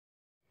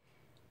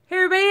Hey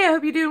everybody, I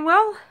hope you're doing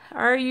well.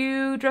 Are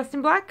you dressed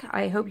in black?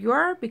 I hope you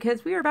are,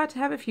 because we are about to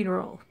have a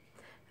funeral.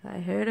 I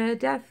heard a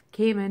death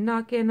came a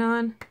knocking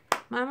on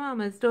my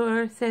mama's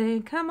door,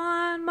 saying, "Come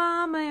on,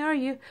 mama, are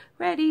you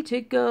ready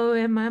to go?"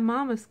 And my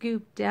mama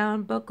scooped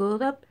down,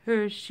 buckled up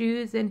her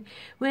shoes, and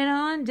went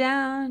on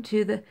down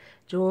to the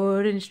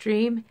Jordan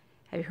stream.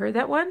 Have you heard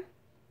that one?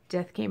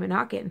 Death came a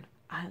knocking.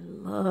 I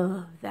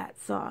love that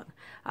song.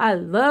 I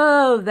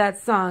love that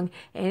song.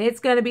 And it's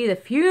going to be the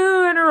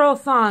funeral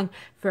song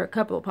for a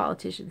couple of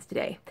politicians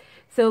today.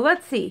 So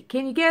let's see.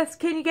 Can you guess?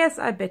 Can you guess?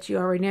 I bet you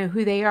already know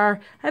who they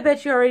are. I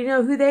bet you already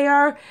know who they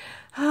are.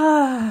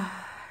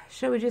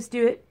 Shall we just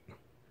do it?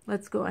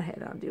 Let's go ahead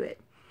and do it.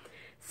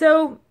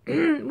 So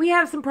we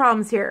have some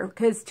problems here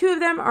because two of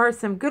them are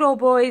some good old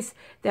boys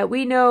that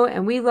we know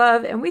and we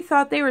love, and we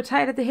thought they were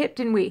tied at the hip,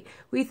 didn't we?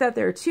 We thought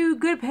they were two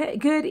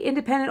good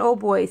independent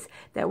old boys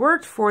that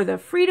worked for the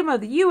freedom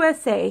of the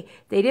USA.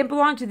 They didn't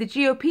belong to the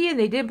GOP and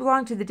they didn't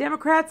belong to the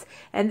Democrats,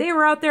 and they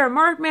were out there in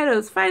Mark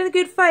Meadows fighting the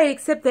good fight,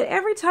 except that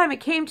every time it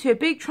came to a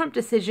big Trump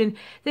decision,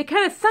 they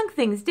kind of sunk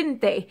things,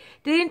 didn't they?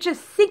 They didn't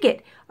just sink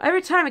it.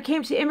 Every time it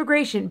came to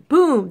immigration,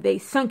 boom, they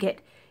sunk it.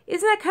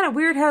 Isn't that kind of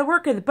weird how it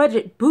worked in the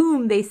budget?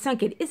 Boom, they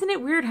sunk it. Isn't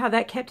it weird how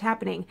that kept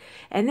happening?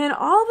 And then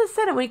all of a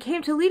sudden, when it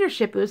came to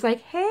leadership, it was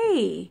like,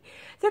 hey,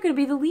 they're going to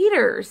be the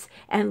leaders.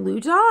 And Lou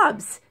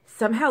Dobbs,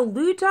 somehow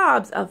Lou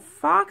Dobbs of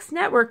Fox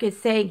Network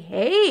is saying,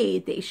 hey,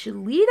 they should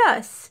lead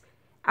us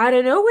out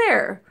of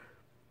nowhere.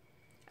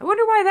 I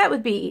wonder why that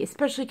would be,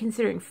 especially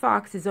considering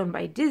Fox is owned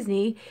by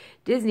Disney.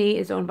 Disney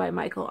is owned by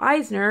Michael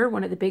Eisner,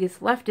 one of the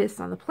biggest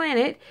leftists on the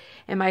planet.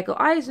 And Michael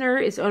Eisner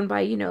is owned by,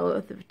 you know,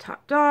 the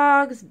top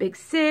dogs, Big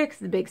Six.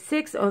 The Big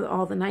Six own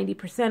all the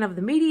 90% of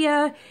the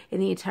media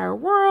in the entire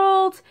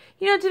world.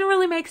 You know, it didn't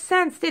really make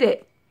sense, did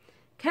it?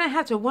 Kind of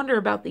have to wonder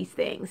about these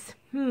things.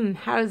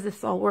 How does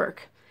this all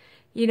work?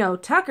 You know,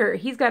 Tucker,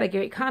 he's got a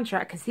great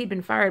contract because he'd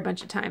been fired a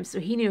bunch of times, so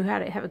he knew how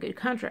to have a good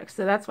contract.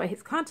 So that's why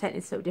his content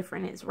is so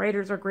different. His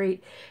writers are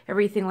great,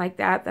 everything like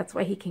that. That's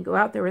why he can go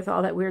out there with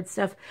all that weird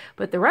stuff.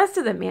 But the rest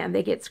of them, man,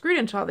 they get screwed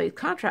into all these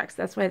contracts.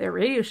 That's why their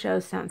radio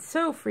shows sound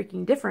so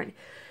freaking different.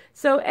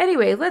 So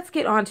anyway, let's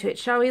get on to it,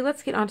 shall we?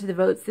 Let's get on to the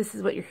votes. This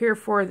is what you're here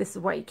for. This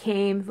is why you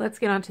came. Let's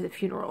get on to the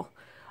funeral.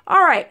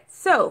 All right,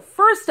 so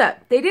first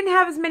up, they didn't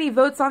have as many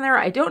votes on there.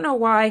 I don't know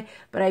why,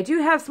 but I do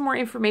have some more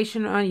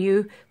information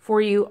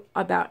for you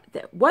about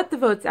what the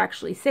votes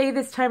actually say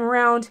this time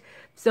around.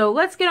 So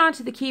let's get on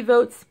to the key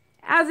votes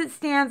as it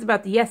stands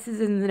about the yeses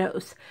and the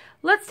nos.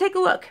 Let's take a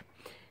look.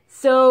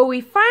 So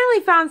we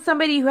finally found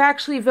somebody who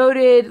actually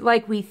voted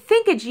like we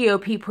think a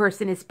GOP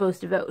person is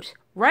supposed to vote,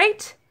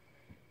 right?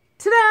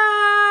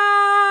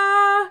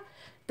 Ta-da!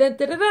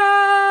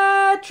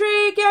 Da-da-da-da!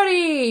 Trey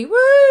Gowdy!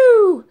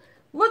 Woo!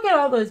 Look at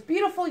all those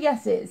beautiful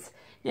yeses.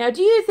 Now,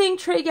 do you think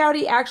Trey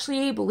Gowdy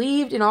actually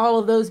believed in all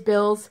of those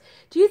bills?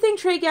 Do you think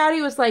Trey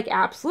Gowdy was like,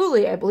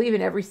 absolutely, I believe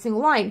in every single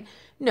line?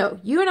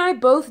 No, you and I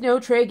both know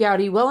Trey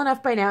Gowdy well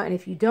enough by now, and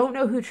if you don't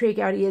know who Trey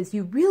Gowdy is,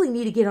 you really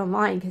need to get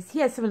online because he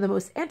has some of the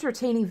most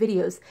entertaining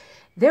videos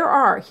there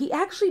are. He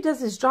actually does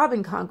his job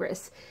in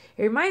Congress.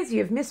 It reminds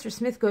you of Mr.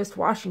 Smith Goes to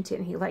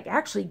Washington. He like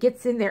actually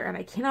gets in there, and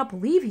I cannot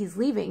believe he's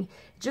leaving.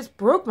 It just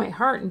broke my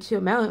heart into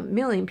a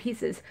million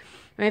pieces.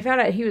 When I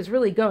found out he was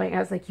really going, I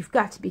was like, you've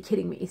got to be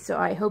kidding me. So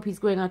I hope he's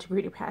going on to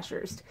greener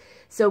pastures.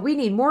 So we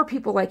need more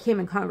people like him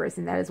in Congress,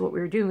 and that is what we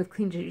were doing with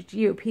Clean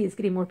GOP, is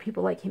getting more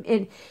people like him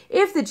in.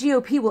 If the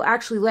GOP will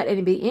actually let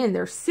anybody in,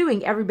 they're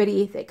suing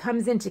everybody that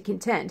comes in to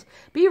contend.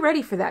 Be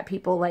ready for that,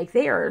 people. Like,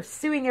 they are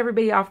suing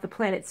everybody off the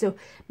planet. So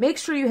make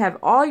sure you have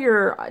all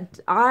your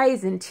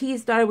I's and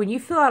T's dotted. When you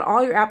fill out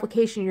all your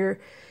application, your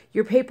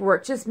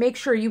paperwork, just make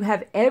sure you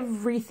have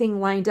everything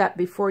lined up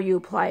before you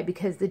apply,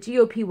 because the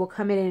GOP will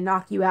come in and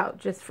knock you out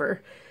just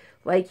for,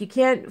 like, you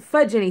can't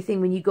fudge anything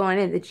when you go on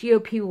in. The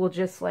GOP will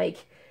just,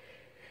 like,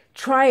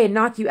 try and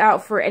knock you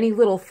out for any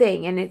little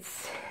thing, and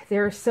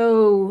they're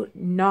so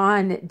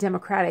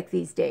non-democratic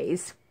these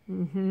days.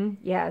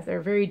 Yeah,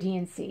 they're very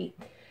DNC.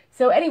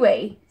 So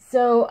anyway,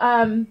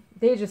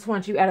 they just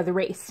want you out of the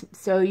race.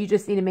 So you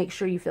just need to make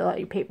sure you fill out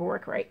your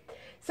paperwork right.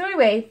 So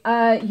anyway,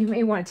 you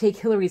may want to take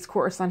Hillary's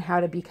course on how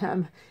to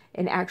become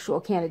an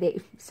actual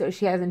candidate. So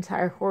she has an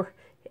entire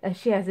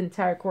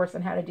course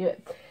on how to do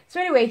it. So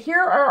anyway, here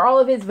are all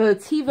of his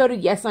votes. He voted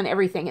yes on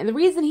everything. And the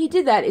reason he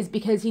did that is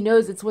because he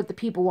knows it's what the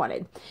people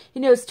wanted. He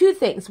knows two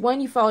things.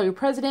 One, you follow your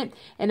president.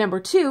 And number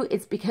two,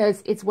 it's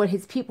because it's what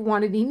his people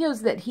wanted. He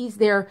knows that he's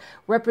there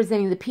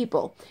representing the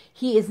people.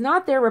 He is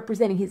not there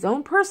representing his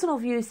own personal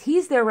views.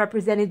 He's there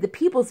representing the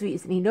people's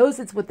views. And he knows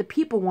it's what the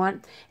people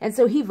want. And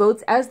so he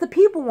votes as the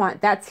people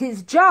want. That's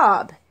his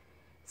job.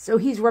 So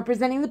he's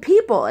representing the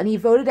people, and he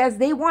voted as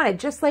they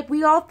wanted, just like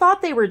we all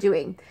thought they were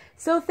doing.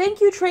 So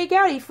thank you, Trey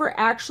Gowdy, for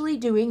actually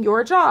doing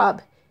your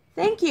job.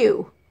 Thank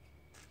you.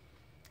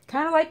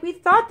 Kind of like we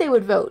thought they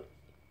would vote.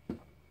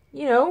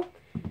 You know,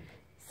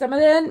 some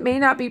of them may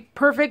not be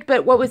perfect,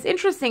 but what was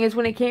interesting is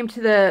when it came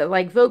to the,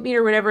 like, vote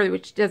meter or whatever,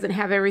 which doesn't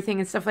have everything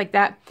and stuff like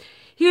that,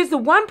 He was the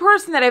one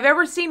person that I've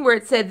ever seen where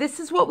it said, this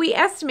is what we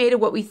estimated,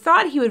 what we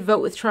thought he would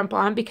vote with Trump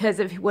on because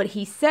of what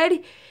he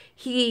said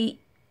he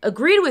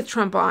agreed with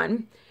Trump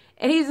on.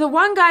 And he's the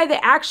one guy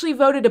that actually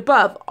voted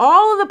above.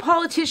 All of the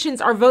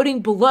politicians are voting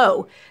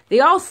below.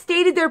 They all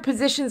stated their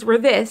positions were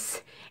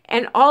this.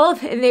 And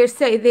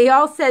they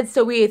all said,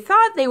 so we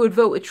thought they would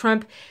vote with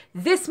Trump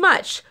this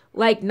much,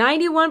 like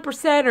 91%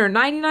 or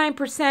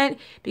 99%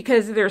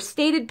 because of their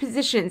stated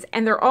positions,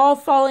 and they're all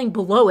falling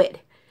below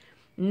it.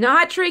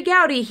 Not Trey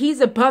Gowdy, he's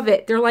above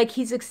it. They're like,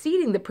 he's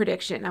exceeding the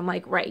prediction. I'm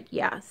like, right,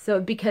 yeah. So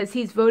because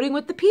he's voting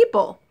with the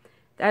people.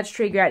 That's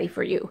Trey Gowdy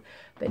for you.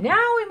 But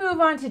now we move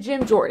on to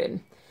Jim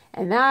Jordan.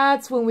 And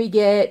that's when we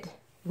get,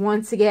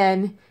 once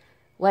again,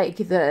 like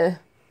the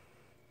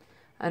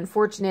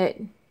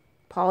unfortunate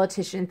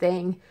politician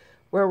thing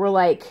where we're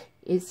like,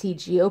 is he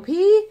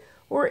GOP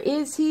or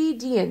is he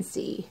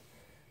DNC?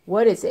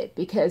 What is it?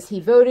 Because he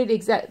voted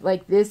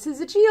like this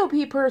is a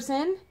GOP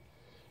person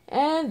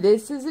and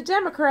this is a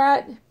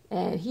Democrat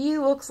and he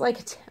looks like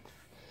a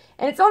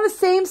and it's on the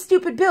same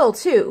stupid bill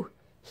too.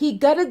 He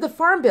gutted the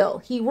farm bill.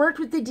 He worked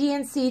with the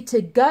DNC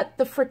to gut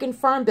the frickin'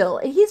 farm bill.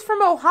 And he's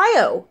from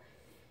Ohio.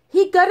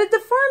 He gutted the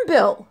farm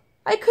bill.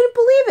 I couldn't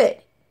believe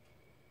it.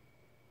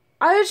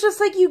 I was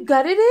just like, you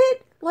gutted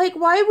it? Like,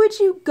 why would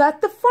you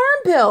gut the farm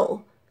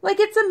bill?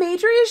 Like, it's a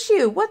major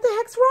issue. What the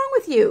heck's wrong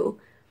with you?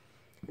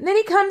 And then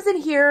he comes in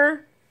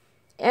here,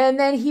 and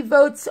then he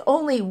votes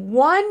only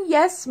one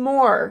yes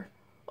more.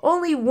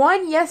 Only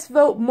one yes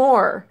vote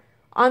more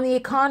on the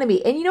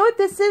economy. And you know what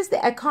this is?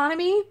 The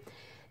economy?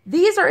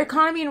 These are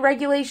economy and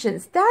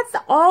regulations. That's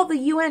all the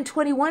UN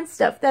 21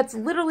 stuff. That's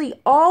literally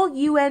all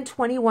UN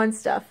 21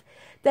 stuff.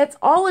 That's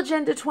all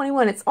Agenda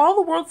 21. It's all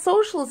the world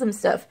socialism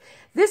stuff.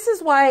 This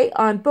is why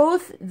on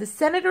both the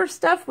senator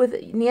stuff with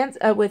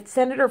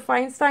Senator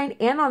Feinstein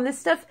and on this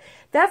stuff,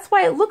 that's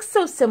why it looks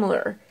so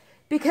similar.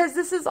 Because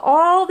this is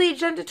all the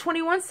Agenda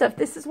 21 stuff.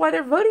 This is why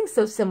they're voting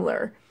so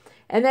similar.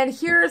 And then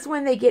here's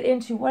when they get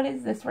into, what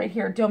is this right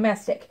here?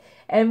 Domestic.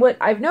 And what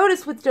I've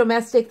noticed with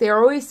domestic, they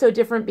are always so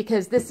different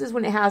because this is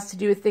when it has to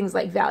do with things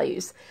like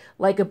values,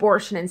 like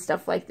abortion and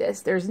stuff like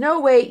this. There's no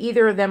way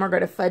either of them are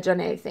going to fudge on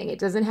anything. It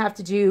doesn't have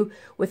to do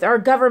with our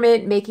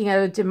government making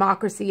a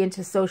democracy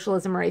into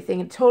socialism or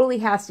anything. It totally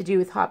has to do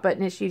with hot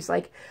button issues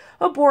like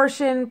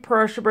abortion,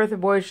 partial birth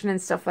abortion,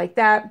 and stuff like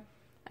that.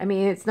 I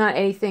mean, it's not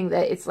anything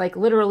that it's like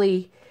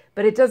literally,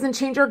 but it doesn't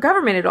change our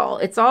government at all.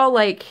 It's all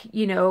like,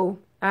 you know,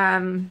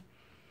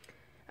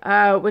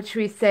 what should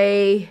we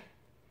say,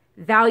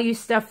 value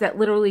stuff that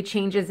literally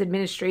changes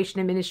administration.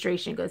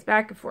 Administration goes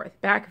back and forth,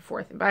 back and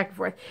forth, and back and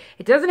forth.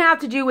 It doesn't have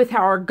to do with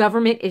how our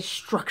government is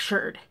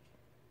structured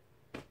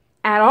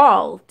at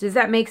all. Does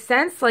that make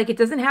sense? Like, it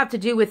doesn't have to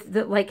do with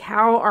like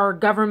how our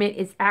government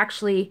is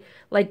actually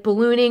like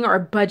ballooning our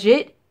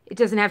budget. It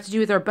doesn't have to do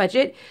with our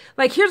budget.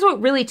 Like, here's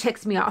what really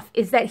ticks me off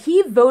is that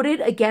he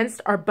voted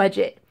against our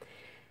budget.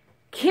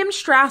 Kim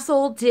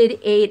Strassel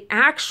did an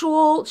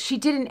actual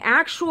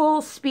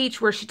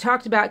speech where she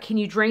talked about, can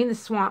you drain the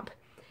swamp?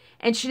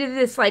 And she did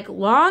this like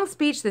long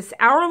speech, this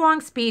hour-long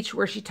speech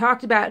where she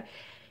talked about,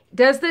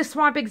 does this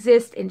swamp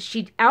exist? And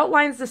she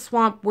outlines the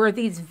swamp where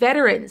these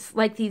veterans,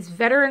 like these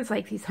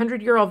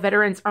 100-year-old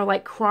veterans are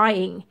like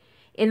crying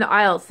in the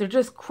aisles. They're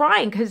just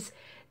crying because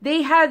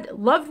they had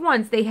loved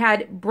ones, they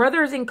had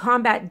brothers in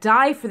combat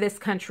die for this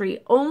country,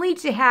 only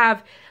to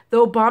have the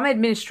Obama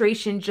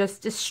administration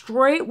just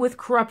destroy it with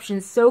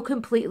corruption so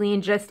completely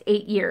in just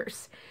 8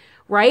 years,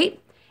 right?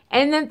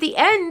 And then at the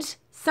end,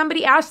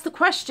 somebody asks the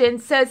question,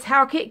 says,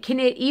 how can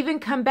it even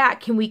come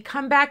back? Can we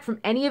come back from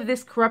any of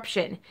this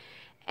corruption?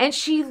 And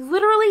she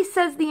literally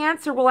says the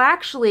answer, well,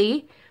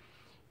 actually,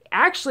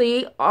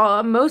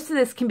 most of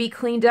this can be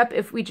cleaned up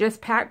if we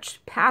just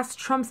pass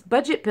Trump's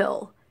budget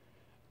bill.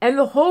 And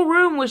the whole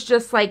room was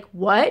just like,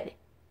 what?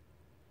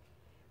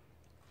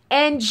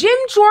 And Jim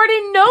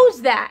Jordan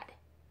knows that.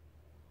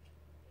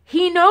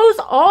 He knows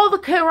all the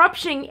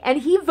corruption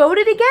and he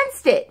voted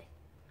against it.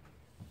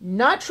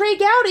 Not Trey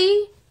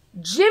Gowdy,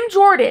 Jim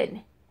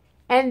Jordan.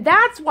 And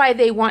that's why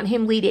they want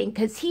him leading,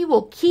 because he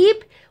will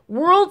keep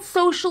world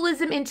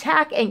socialism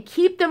intact and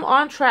keep them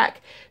on track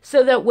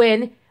so that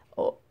when,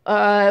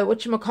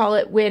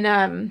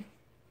 when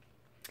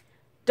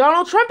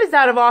Donald Trump is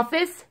out of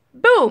office,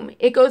 boom,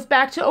 it goes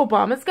back to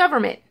Obama's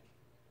government.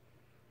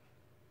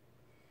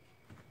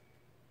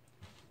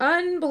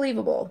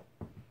 Unbelievable.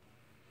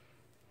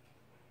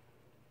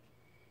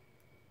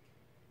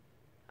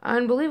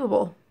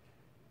 Unbelievable.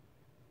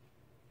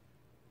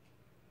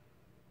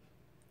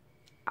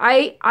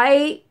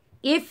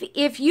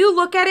 If you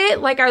look at it,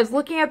 like I was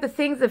looking at the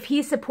things that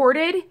he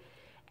supported,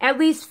 at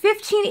least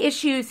 15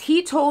 issues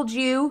he told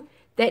you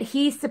that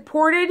he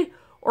supported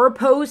or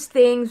opposed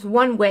things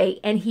one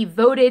way, and he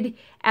voted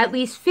at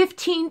least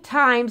 15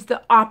 times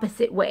the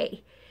opposite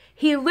way.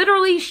 He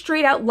literally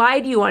straight out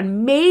lied to you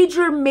on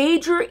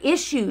major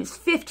issues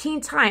 15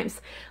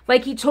 times.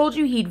 Like he told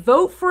you he'd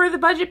vote for the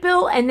budget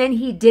bill and then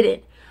he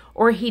didn't.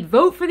 Or he'd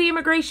vote for the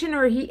immigration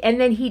and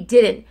then he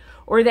didn't.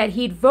 Or that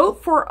he'd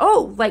vote for,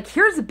 like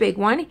here's a big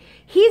one.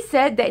 He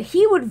said that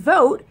he would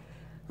vote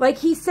Like,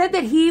 he said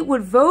that he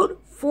would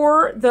vote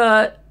for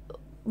the,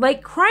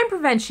 like, crime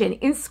prevention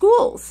in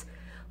schools.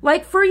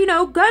 Like, for, you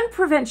know, gun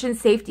prevention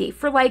safety.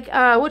 For, like,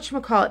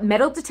 whatchamacallit,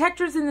 metal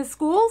detectors in the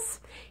schools.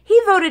 He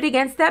voted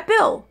against that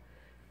bill.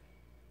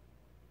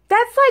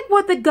 That's like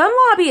what the gun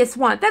lobbyists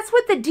want. That's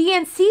what the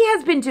DNC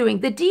has been doing.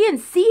 The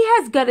DNC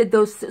has gutted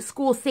those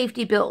school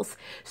safety bills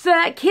so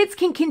that kids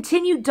can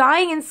continue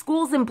dying in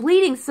schools and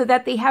bleeding so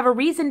that they have a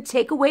reason to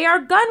take away our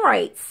gun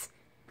rights.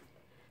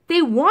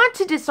 They want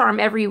to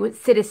disarm every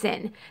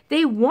citizen.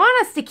 They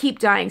want us to keep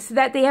dying so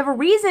that they have a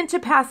reason to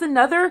pass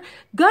another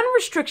gun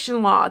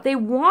restriction law. They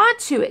want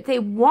to. They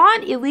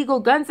want illegal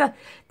guns out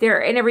there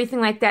and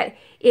everything like that.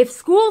 If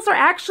schools are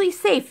actually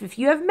safe, if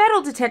you have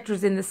metal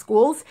detectors in the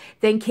schools,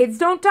 then kids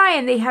don't die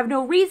and they have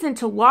no reason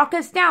to lock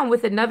us down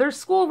with another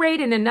school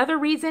raid and another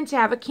reason to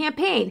have a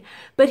campaign.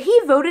 But he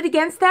voted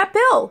against that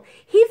bill.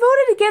 He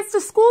voted against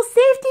a school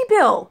safety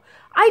bill.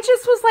 I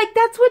just was like,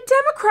 that's what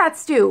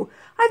Democrats do.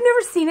 I've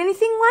never seen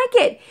anything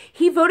like it.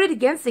 He voted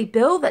against a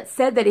bill that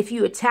said that if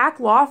you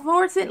attack law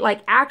enforcement,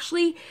 like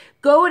actually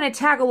go and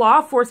attack a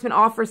law enforcement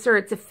officer,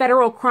 it's a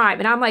federal crime.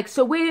 And I'm like,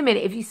 so wait a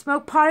minute, if you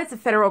smoke pot, it's a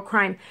federal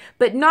crime,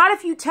 but not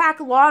if you attack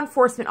a law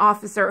enforcement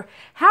officer.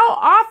 How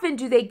often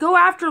do they go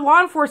after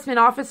law enforcement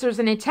officers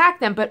and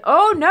attack them? But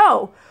oh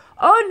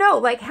no,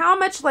 like how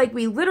much, like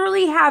we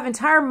literally have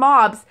entire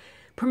mobs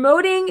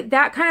promoting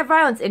that kind of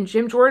violence. And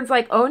Jim Jordan's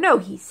like, oh no,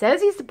 he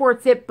says he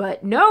supports it,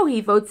 but no,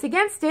 he votes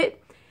against it.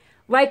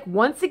 Like,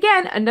 once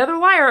again, another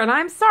liar. And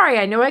I'm sorry,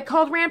 I know I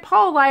called Rand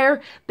Paul a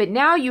liar, but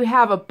now you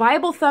have a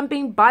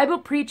Bible-thumping,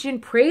 Bible-preaching,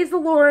 praise the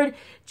Lord,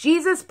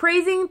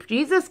 Jesus-praising,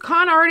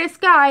 Jesus-con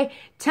artist guy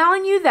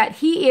telling you that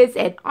he is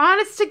an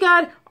honest to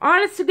God,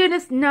 honest to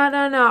goodness,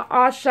 no,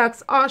 aw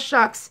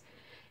shucks.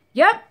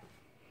 Yep,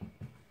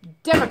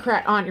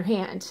 Democrat on your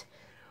hand.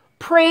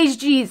 Praise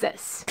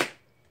Jesus.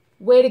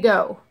 Way to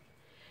go.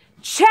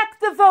 Check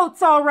the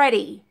votes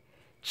already.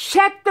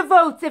 Check the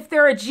votes if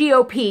they're a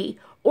GOP.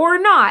 Or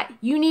not.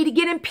 You need to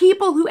get in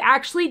people who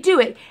actually do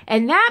it.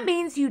 And that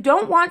means you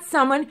don't want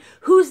someone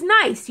who's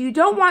nice. You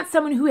don't want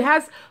someone who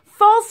has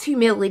false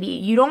humility.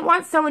 You don't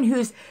want someone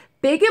who's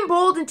big and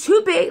bold and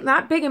too big.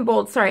 Not big and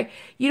bold, sorry.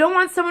 You don't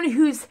want someone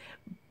who's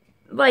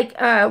like,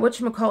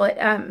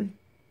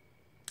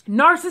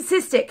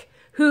 narcissistic.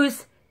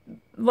 Who's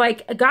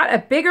like got a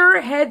bigger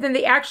head than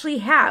they actually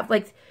have.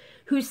 Like,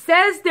 who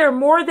says they're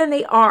more than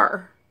they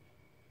are.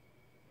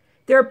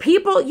 There are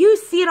people, you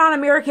see it on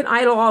American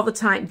Idol all the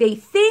time. They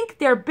think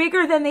they're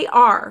bigger than they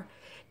are.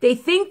 They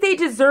think they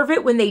deserve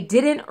it when they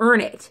didn't earn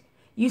it.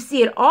 You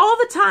see it all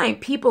the time.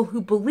 People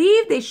who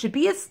believe they should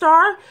be a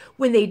star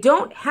when they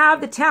don't have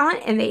the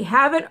talent and they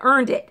haven't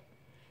earned it.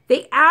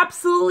 They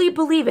absolutely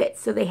believe it.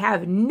 So they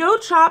have no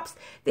chops.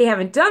 They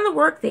haven't done the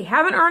work. They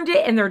haven't earned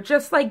it. And they're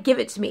just like, give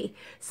it to me.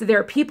 So there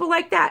are people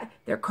like that.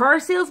 There are car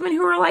salesmen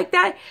who are like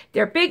that.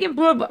 They're big and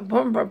boom,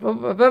 boom, boom,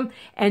 boom, boom, boom.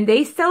 And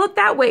they sell it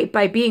that way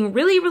by being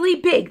really, really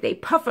big. They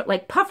puff it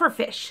like puffer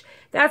fish.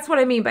 That's what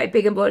I mean by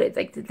big and bloated. It's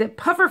like the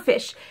puffer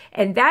fish.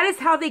 And that is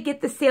how they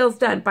get the sales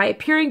done, by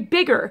appearing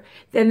bigger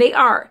than they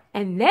are.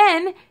 And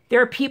then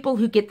there are people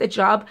who get the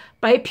job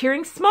by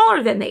appearing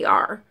smaller than they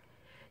are.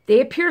 They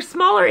appear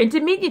smaller and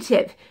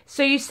diminutive.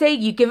 So you say,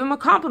 you give them a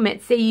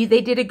compliment, say they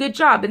did a good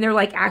job, and they're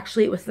like,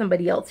 actually, it was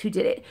somebody else who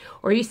did it.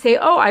 Or you say,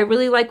 oh, I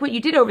really like what you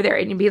did over there.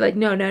 And you'd be like,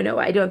 no,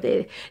 I don't do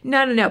it.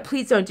 No,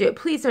 please don't do it.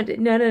 Please don't do it.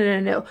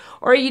 No.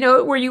 Or, you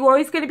know, were you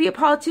always going to be a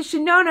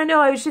politician? No,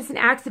 I was just an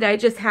accident. I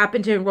just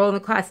happened to enroll in the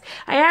class.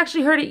 I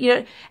actually heard it, you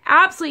know,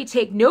 absolutely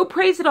take no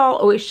praise at all.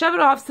 Always shove it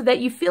off so that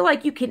you feel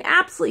like you can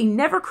absolutely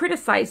never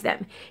criticize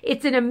them.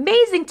 It's an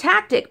amazing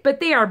tactic,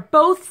 but they are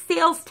both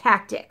sales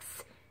tactics.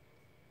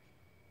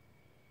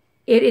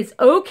 It is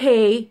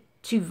okay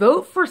to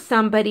vote for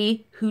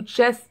somebody who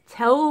just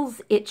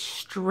tells it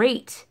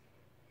straight.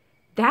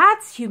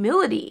 That's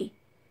humility.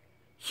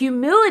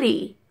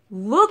 Humility,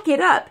 look it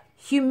up.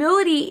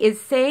 Humility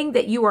is saying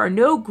that you are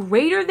no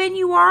greater than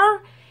you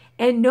are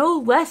and no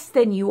less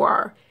than you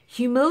are.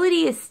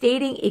 Humility is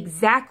stating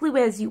exactly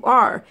as you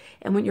are.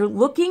 And when you're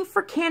looking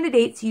for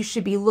candidates, you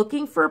should be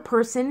looking for a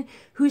person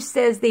who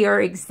says they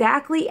are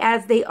exactly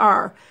as they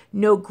are,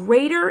 no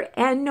greater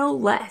and no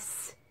less.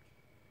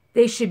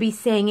 They should be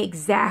saying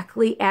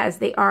exactly as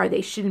they are.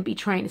 They shouldn't be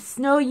trying to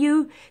snow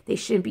you. They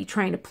shouldn't be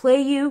trying to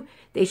play you.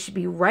 They should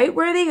be right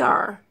where they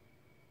are.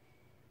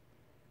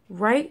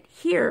 Right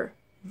here.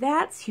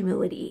 That's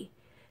humility.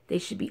 They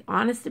should be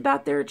honest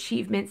about their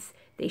achievements.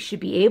 They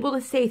should be able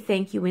to say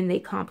thank you when they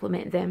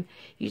compliment them.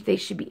 They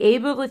should be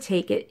able to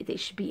take it. They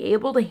should be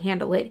able to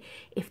handle it.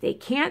 If they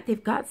can't,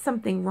 they've got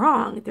something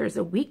wrong. There's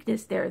a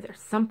weakness there. There's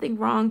something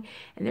wrong,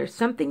 and there's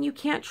something you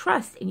can't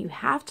trust, and you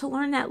have to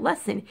learn that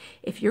lesson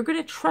if you're going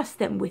to trust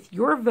them with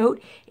your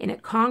vote in a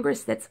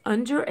Congress that's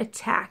under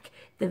attack.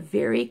 The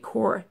very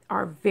core,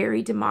 our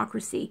very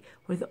democracy.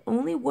 We're the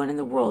only one in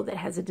the world that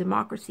has a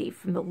democracy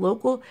from the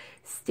local,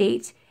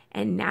 state,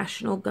 and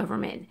national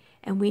government,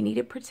 and we need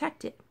to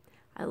protect it.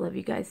 I love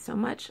you guys so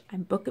much.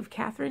 I'm Book of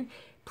Katherine.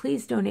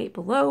 Please donate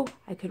below.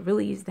 I could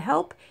really use the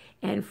help.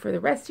 And for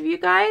the rest of you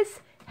guys,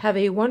 Have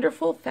a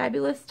wonderful,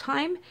 fabulous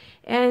time.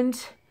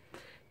 And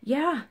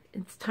yeah,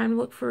 it's time to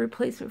look for a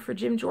replacement for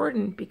Jim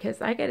Jordan,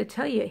 because I got to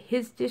tell you,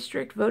 his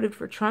district voted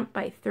for Trump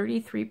by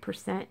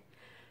 33%.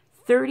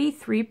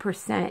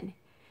 33%.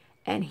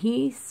 And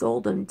he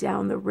sold them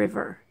down the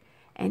river,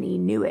 and he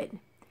knew it.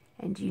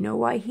 And do you know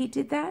why he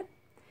did that?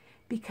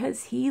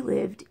 Because he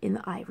lived in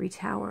the ivory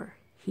tower.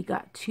 He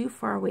got too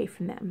far away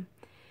from them.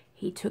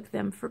 He took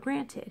them for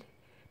granted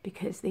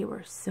because they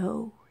were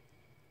so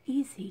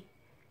easy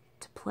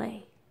to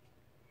play.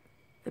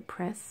 The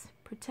press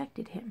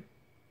protected him.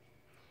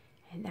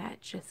 And that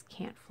just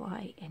can't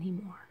fly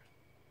anymore.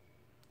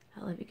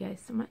 I love you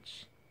guys so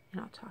much, and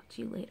I'll talk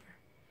to you later.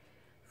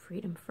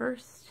 Freedom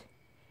first,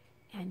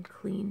 and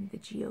clean the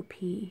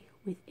GOP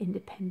with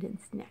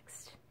independence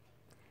next.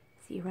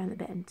 See you around the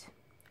bend.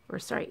 Or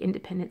sorry,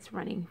 independents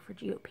running for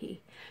GOP.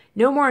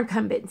 No more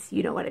incumbents,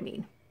 you know what I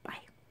mean. Bye.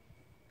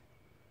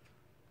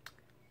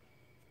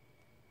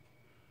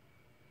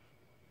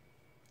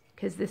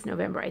 Because this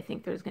November, I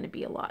think there's going to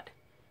be a lot.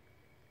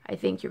 I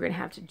think you're going to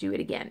have to do it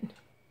again.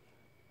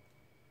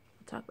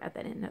 We'll talk about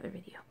that in another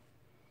video.